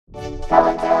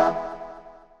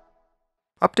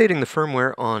Updating the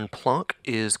firmware on Plonk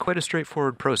is quite a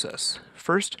straightforward process.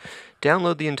 First,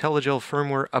 download the Intellijel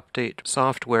Firmware Update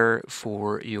software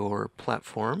for your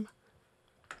platform.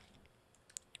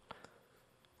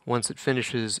 Once it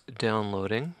finishes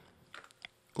downloading,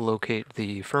 locate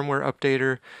the Firmware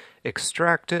Updater,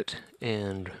 extract it,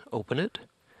 and open it.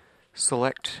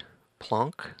 Select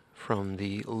Plonk from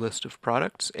the list of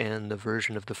products and the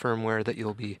version of the firmware that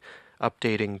you'll be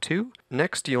updating to.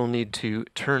 Next, you'll need to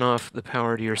turn off the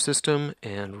power to your system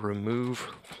and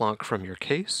remove Plonk from your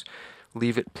case.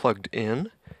 Leave it plugged in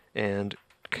and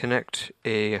connect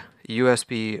a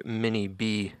USB Mini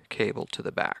B cable to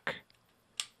the back.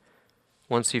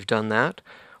 Once you've done that,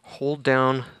 hold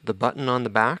down the button on the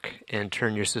back and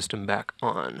turn your system back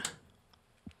on.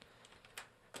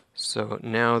 So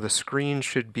now the screen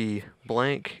should be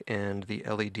blank and the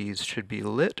LEDs should be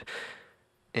lit,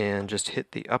 and just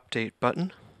hit the update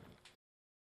button.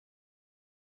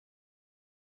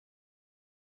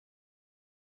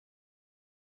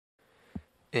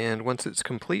 And once it's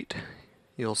complete,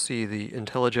 you'll see the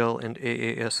Intellijel and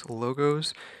AAS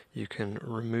logos. You can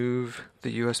remove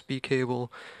the USB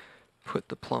cable, put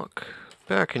the Plonk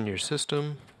back in your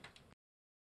system,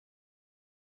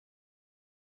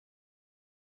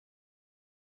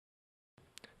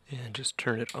 and just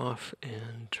turn it off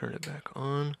and turn it back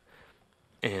on,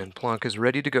 and Plonk is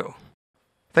ready to go.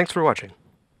 Thanks for watching.